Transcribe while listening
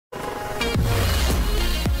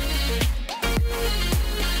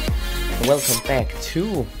Welcome back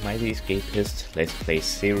to my The Escapists Let's Play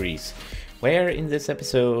series, where in this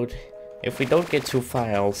episode, if we don't get 2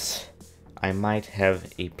 files, I might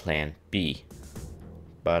have a plan B.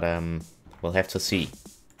 But we'll have to see.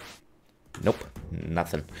 Nope,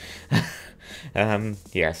 nothing.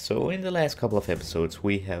 Yeah, so in the last couple of episodes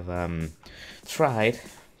we have tried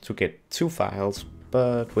to get 2 files,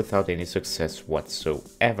 but without any success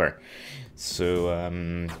whatsoever.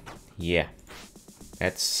 So yeah,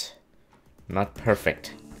 that's not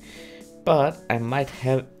perfect. But I might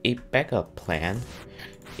have a backup plan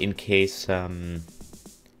in case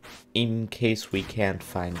we can't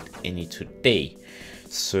find any today.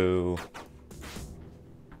 So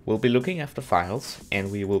we'll be looking after files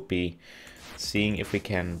and we will be seeing if we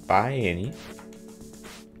can buy any.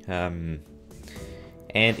 And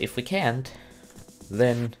if we can't,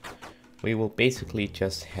 then we will basically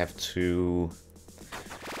just have to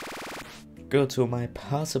go to my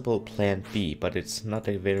possible plan B, but it's not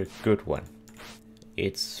a very good one.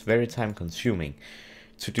 It's very time consuming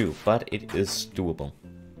to do, but it is doable.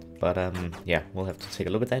 But yeah, we'll have to take a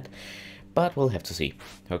look at that, but we'll have to see.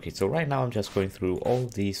 Okay, so right now I'm just going through all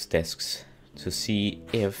these desks to see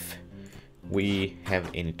if we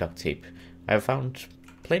have any duct tape. I found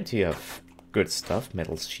plenty of good stuff,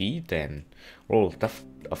 metal sheet and roll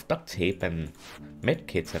of duct tape and med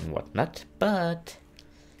kits and whatnot, but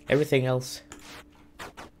everything else,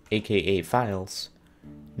 aka files,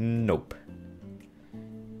 nope.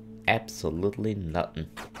 Absolutely nothing.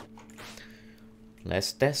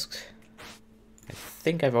 Last desk. I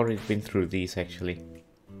think I've already been through these actually.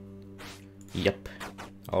 Yep,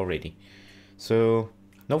 already. So,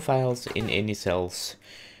 no files in any cells.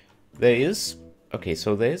 There is, okay,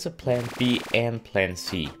 so there is a plan B and plan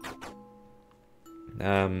C.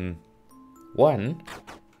 One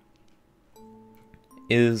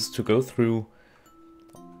is to go through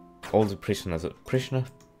all the prisoner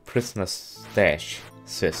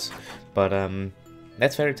stashes, but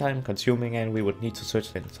that's very time consuming and we would need to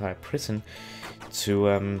search the entire prison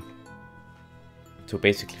to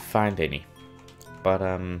basically find any. But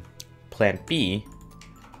plan B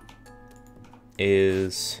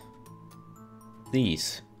is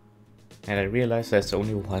these, and I realize there's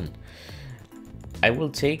only one. I will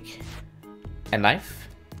take a knife,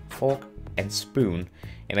 fork and spoon,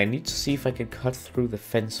 and I need to see if I can cut through the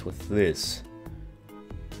fence with this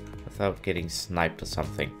without getting sniped or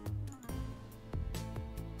something.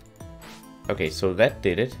 Okay, so that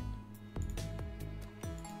did it.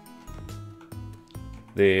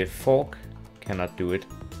 The fork cannot do it,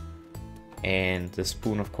 and the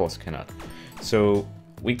spoon of course cannot. So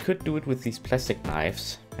we could do it with these plastic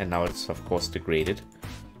knives, and now it's of course degraded.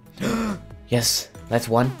 Yes, that's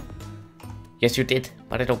one. Yes, you did,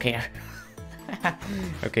 but I don't care.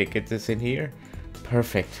 Okay, get this in here.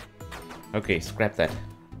 Perfect. Okay, scrap that.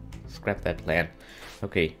 Scrap that plan.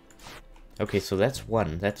 Okay. Okay, so that's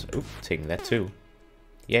one. That's, oops, taking that too.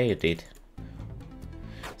 Yeah, you did.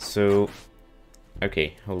 So,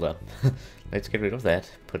 okay, hold up. Let's get rid of that.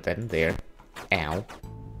 Put that in there. Ow.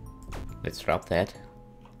 Let's drop that.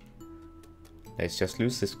 Let's just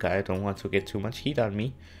lose this guy. I don't want to get too much heat on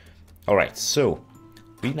me. Alright, so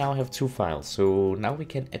we now have 2 files. So now we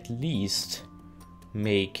can at least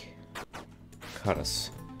make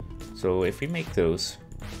cutters. So if we make those,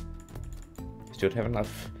 we should have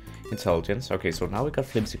enough intelligence. Okay, so now we got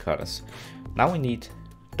flimsy cutters. Now we need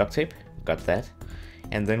duct tape. Got that.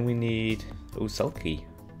 And then we need, oh, sulky.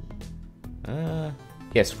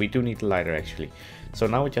 Yes, we do need a lighter actually. So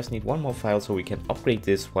now we just need one more file so we can upgrade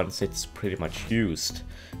this once it's pretty much used.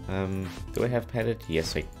 Do I have padded?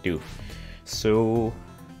 Yes, I do. So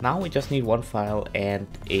now we just need one file and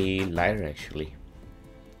a lighter actually.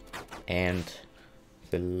 And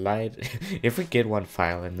the light, if we get one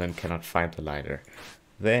file and then cannot find the lighter,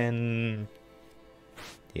 then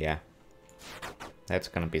yeah, that's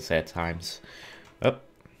gonna be sad times. Oh,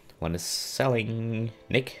 one is selling.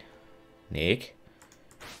 Nick.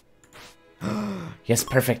 Yes,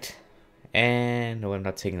 perfect. And no, I'm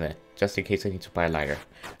not taking that, just in case I need to buy a lighter.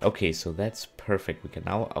 Okay, so that's perfect. We can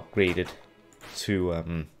now upgrade it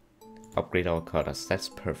to upgrade our cutters. That's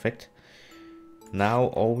perfect. Now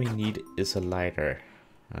all we need is a lighter.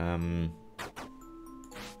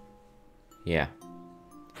 Yeah,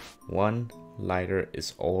 one lighter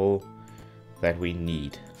is all that we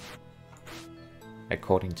need,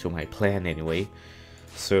 according to my plan anyway.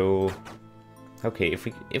 So okay, if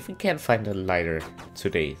we can't find a lighter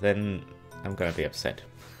today, then I'm gonna be upset.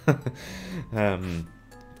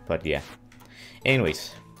 But yeah.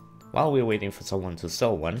 Anyways, while we're waiting for someone to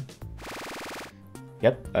sell one,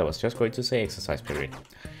 Yep, I was just going to say exercise period.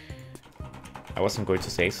 I wasn't going to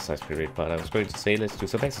say exercise period, but I was going to say let's do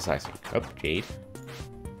some exercising. Oh, Jade.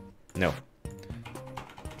 No.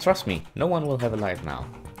 Trust me, no one will have a light now.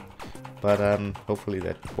 But hopefully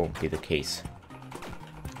that won't be the case.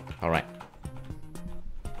 Alright.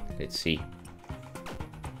 Let's see.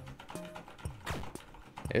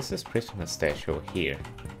 There's this prisoner stash over here.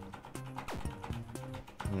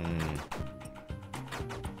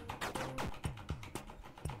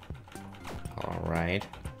 Alright.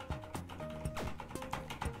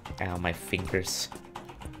 Ow, my fingers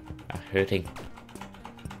are hurting.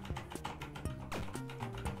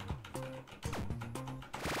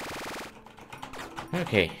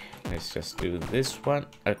 Okay, let's just do this one.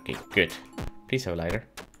 Okay, good. Please have a lighter.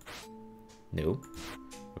 No.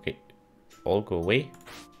 Okay, all go away.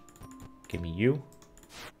 Give me you.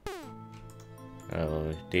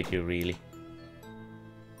 Oh, did you really?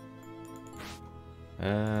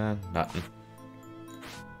 Nothing.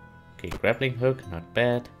 Okay, grappling hook, not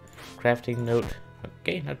bad. Crafting note,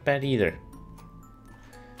 okay, not bad either.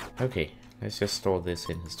 Okay, let's just store this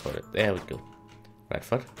in his toilet. There we go. Right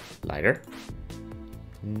foot, lighter.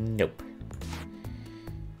 Nope.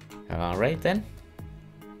 Alright then.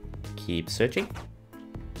 Keep searching.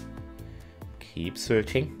 Keep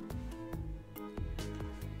searching.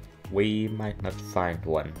 We might not find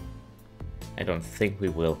one. I don't think we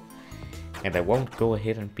will. And I won't go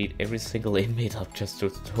ahead and beat every single inmate up just to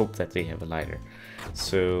hope that they have a lighter.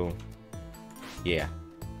 So, yeah.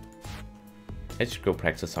 Let's go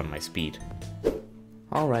practice on my speed.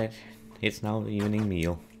 Alright, it's now the evening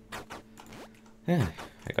meal. I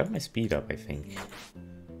got my speed up, I think.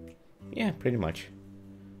 Yeah, pretty much.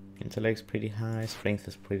 Intellect's pretty high, strength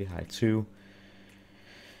is pretty high too.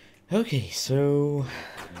 Okay, so...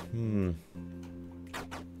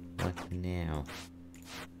 what now?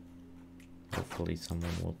 Hopefully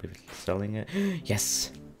someone will be selling it.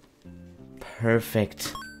 Yes!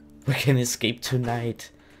 Perfect! We can escape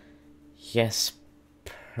tonight! Yes,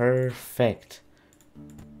 perfect!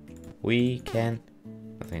 We can...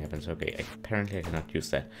 Nothing happens, okay, apparently I cannot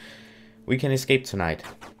use that. We can escape tonight.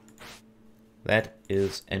 That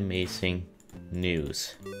is amazing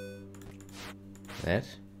news. That,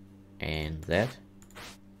 and that.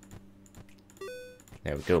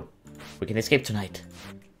 There we go. We can escape tonight.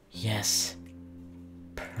 Yes.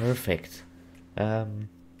 Perfect.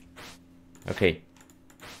 Okay.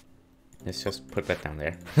 Let's just put that down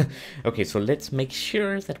there. Okay, so let's make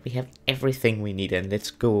sure that we have everything we need and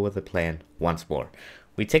let's go over the plan once more.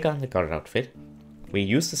 We take on the guard outfit. We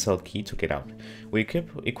use the cell key to get out. We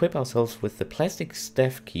equip ourselves with the plastic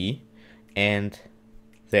staff key and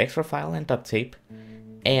the extra file and duct tape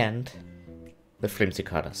and the flimsy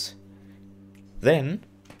cutters. Then,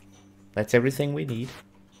 that's everything we need.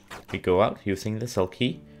 We go out using the cell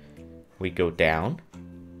key. We go down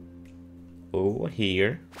over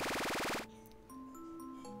here.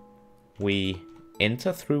 We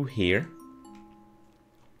enter through here.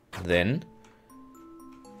 Then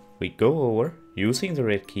we go over using the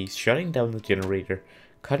red key, shutting down the generator,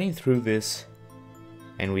 cutting through this,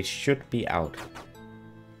 and we should be out.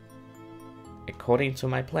 According to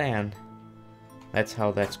my plan, that's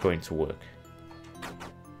how that's going to work.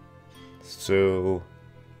 So,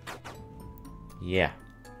 yeah.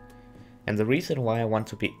 And the reason why I want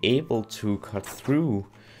to be able to cut through,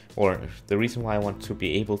 or the reason why I want to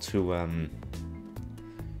be able to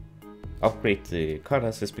upgrade the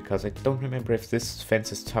cutters is because I don't remember if this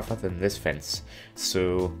fence is tougher than this fence.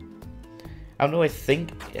 So, I don't know, I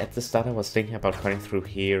think at the start I was thinking about cutting through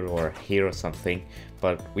here or something,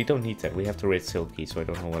 but we don't need that. We have the red silky, so I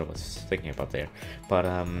don't know what I was thinking about there. But,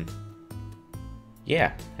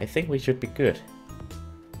 yeah, I think we should be good.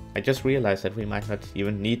 I just realized that we might not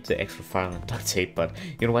even need the extra file and duct tape, but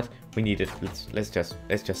you know what? We need it. Let's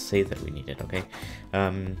just say that we need it, okay?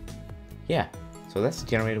 Yeah. So that's the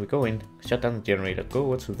generator. We go in, shut down the generator, go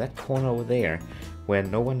over to that corner over there where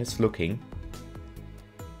no one is looking.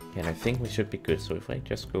 And I think we should be good. So if I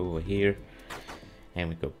just go over here and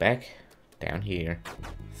we go back, down here,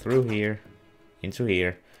 through here, into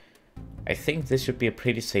here, I think this should be a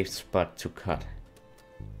pretty safe spot to cut.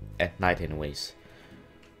 At night anyways.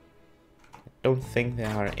 I don't think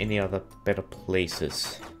there are any other better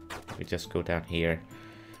places. We just go down here.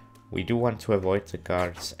 We do want to avoid the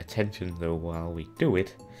guards' attention though while we do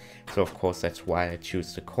it. So of course that's why I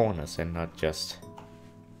choose the corners and not just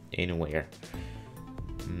anywhere.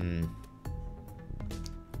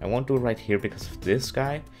 I won't do it right here because of this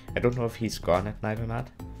guy. I don't know if he's gone at night or not.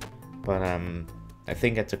 But I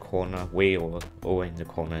think at the corner, way over in the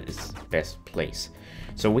corner is the best place.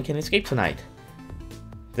 So we can escape tonight.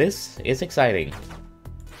 This is exciting.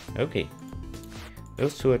 Okay.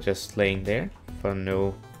 Those two are just laying there. for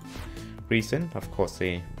no reason. Of course,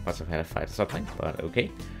 they must have had a fight or something, but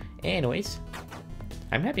okay. Anyways,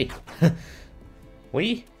 I'm happy.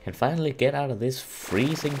 We can finally get out of this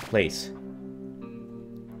freezing place.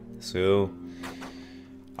 So,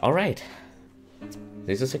 alright.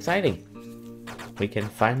 This is exciting. We can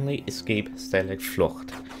finally escape Stalag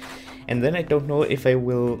Flucht. And then I don't know if I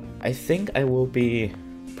will... I think I will be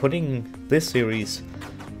putting this series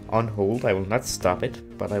on hold. I will not stop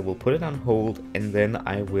it, but I will put it on hold, and then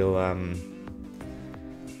I will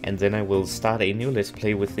start a new Let's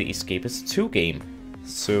Play with the Escapists 2 game.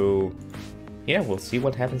 So yeah, we'll see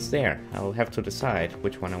what happens there. I'll have to decide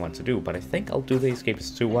which one I want to do, but I think I'll do the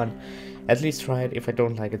Escapists 2 one. At least try it. If I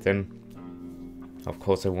don't like it, then of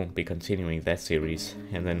course I won't be continuing that series,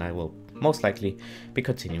 and then I will most likely be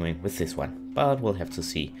continuing with this one, but we'll have to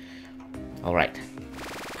see. Alright.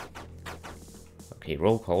 Okay,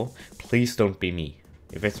 roll call. Please don't be me.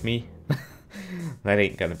 If it's me, that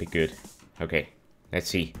ain't gonna be good. Okay, let's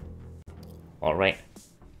see. Alright.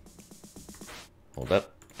 Hold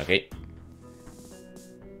up. Okay.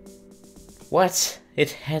 What?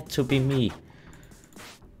 It had to be me.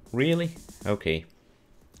 Really? Okay.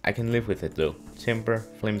 I can live with it though. Timber,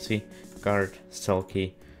 flimsy, guard,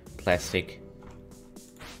 sulky, plastic.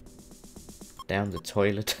 Down the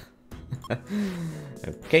toilet.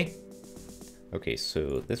 Okay. Okay,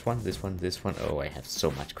 so this one, this one, this one. Oh, I have so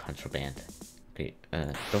much contraband. Okay,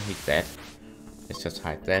 don't need that. Let's just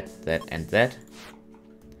hide that, that, and that.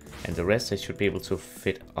 And the rest I should be able to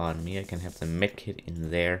fit on me. I can have the medkit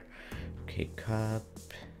in there. Okay, cup.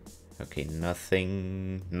 Okay,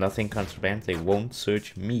 nothing contraband. They won't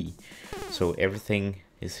search me. So everything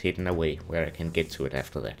is hidden away where I can get to it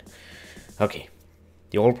after that. Okay,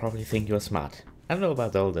 you all probably think you're smart. I don't know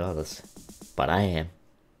about all the others, but I am.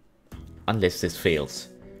 Unless this fails.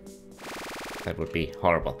 That would be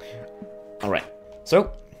horrible. Alright,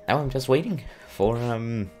 so now I'm just waiting for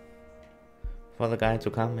the guy to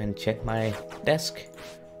come and check my desk.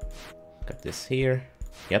 Got this here.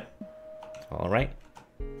 Yep. Alright.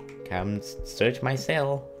 Come search my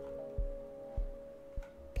cell.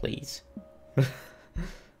 Please.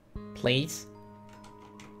 Please.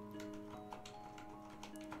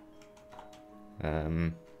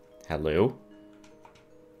 Hello?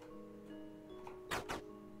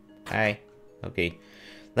 Hi. Okay.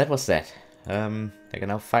 That was that. I can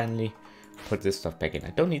now finally put this stuff back in.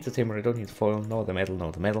 I don't need the timber, I don't need the foil, nor the metal,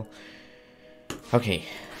 nor the metal. Okay.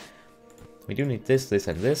 We do need this, this,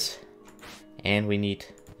 and this. And we need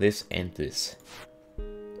this and this.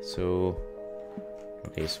 So...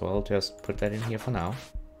 okay, so I'll just put that in here for now.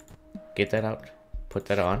 Get that out. Put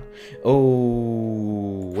that on.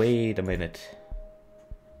 Oh, wait a minute.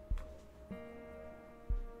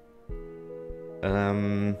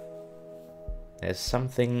 There's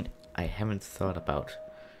something I haven't thought about.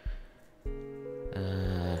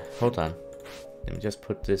 Hold on. Let me just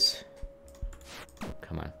put this...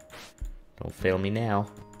 come on. Don't fail me now.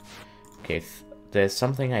 Okay, there's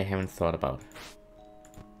something I haven't thought about.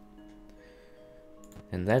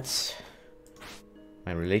 And that's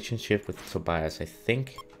my relationship with Tobias. I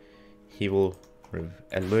think he will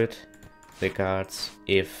alert the guards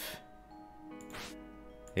if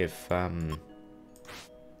it's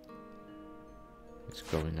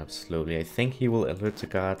going up slowly. I think he will alert the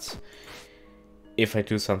guards if I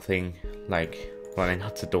do something like running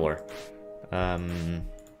out the door. And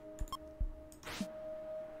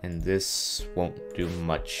this won't do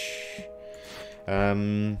much.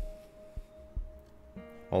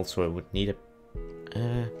 Also, I would need a...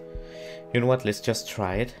 you know what? Let's just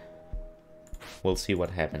try it. We'll see what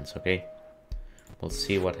happens, okay? We'll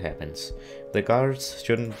see what happens. The guards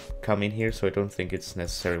shouldn't come in here, so I don't think it's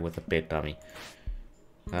necessary with a bed dummy.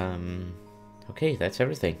 Okay, that's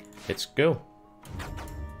everything. Let's go.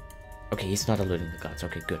 Okay, he's not alerting the guards.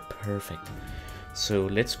 Okay, good. Perfect. So,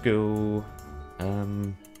 let's go...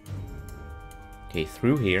 okay,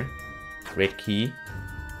 through here. Red key.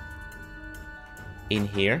 In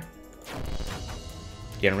here.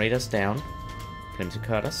 Generators down. Flimsy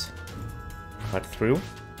cutters. Cut through.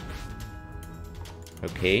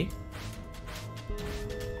 Okay.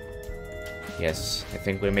 Yes, I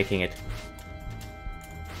think we're making it.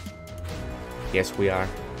 Yes, we are.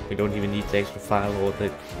 We don't even need the extra file or the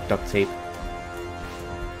duct tape.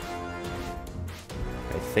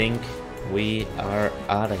 I think we are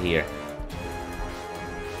out of here.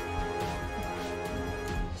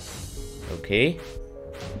 Okay.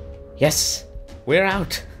 Yes! We're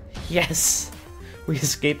out! Yes! We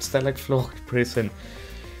escaped Stalag Flucht prison.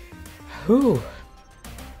 Whew!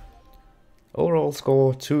 Overall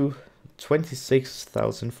score 2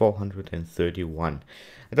 26,431.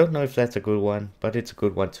 I don't know if that's a good one, but it's a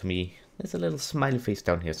good one to me. There's a little smiley face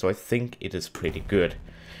down here, so I think it is pretty good.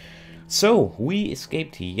 So, we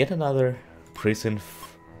escaped yet another prison.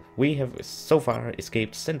 We have so far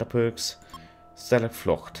escaped Center Perks, Stalag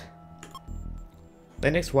Flucht.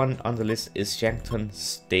 The next one on the list is Yankton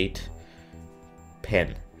State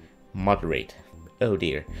Pen. Moderate. Oh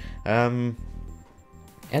dear.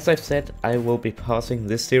 As I've said, I will be pausing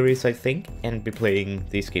this series, I think, and be playing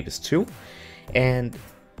The Escapists 2. And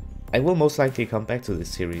I will most likely come back to this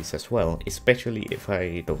series as well, especially if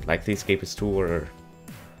I don't like The Escapists 2 or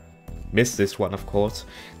miss this one, of course.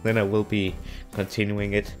 Then I will be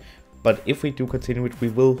continuing it. But if we do continue it, we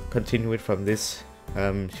will continue it from this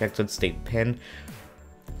Yankton State Pen.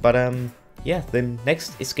 But yeah, the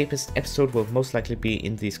next Escapist episode will most likely be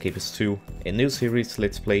in The Escapists 2, a new series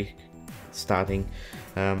Let's Play starting,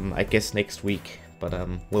 I guess next week, but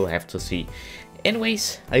we'll have to see.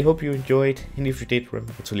 Anyways, I hope you enjoyed, and if you did,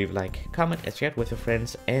 remember to leave a like, comment and share it with your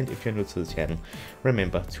friends, and if you're new to the channel,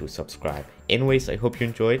 remember to subscribe. Anyways, I hope you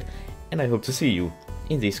enjoyed, and I hope to see you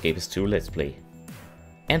in The Escapists 2 Let's Play.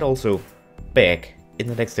 And also, back in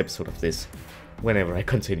the next episode of this, whenever I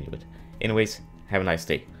continue it. Anyways, have a nice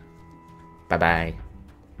day. Bye bye.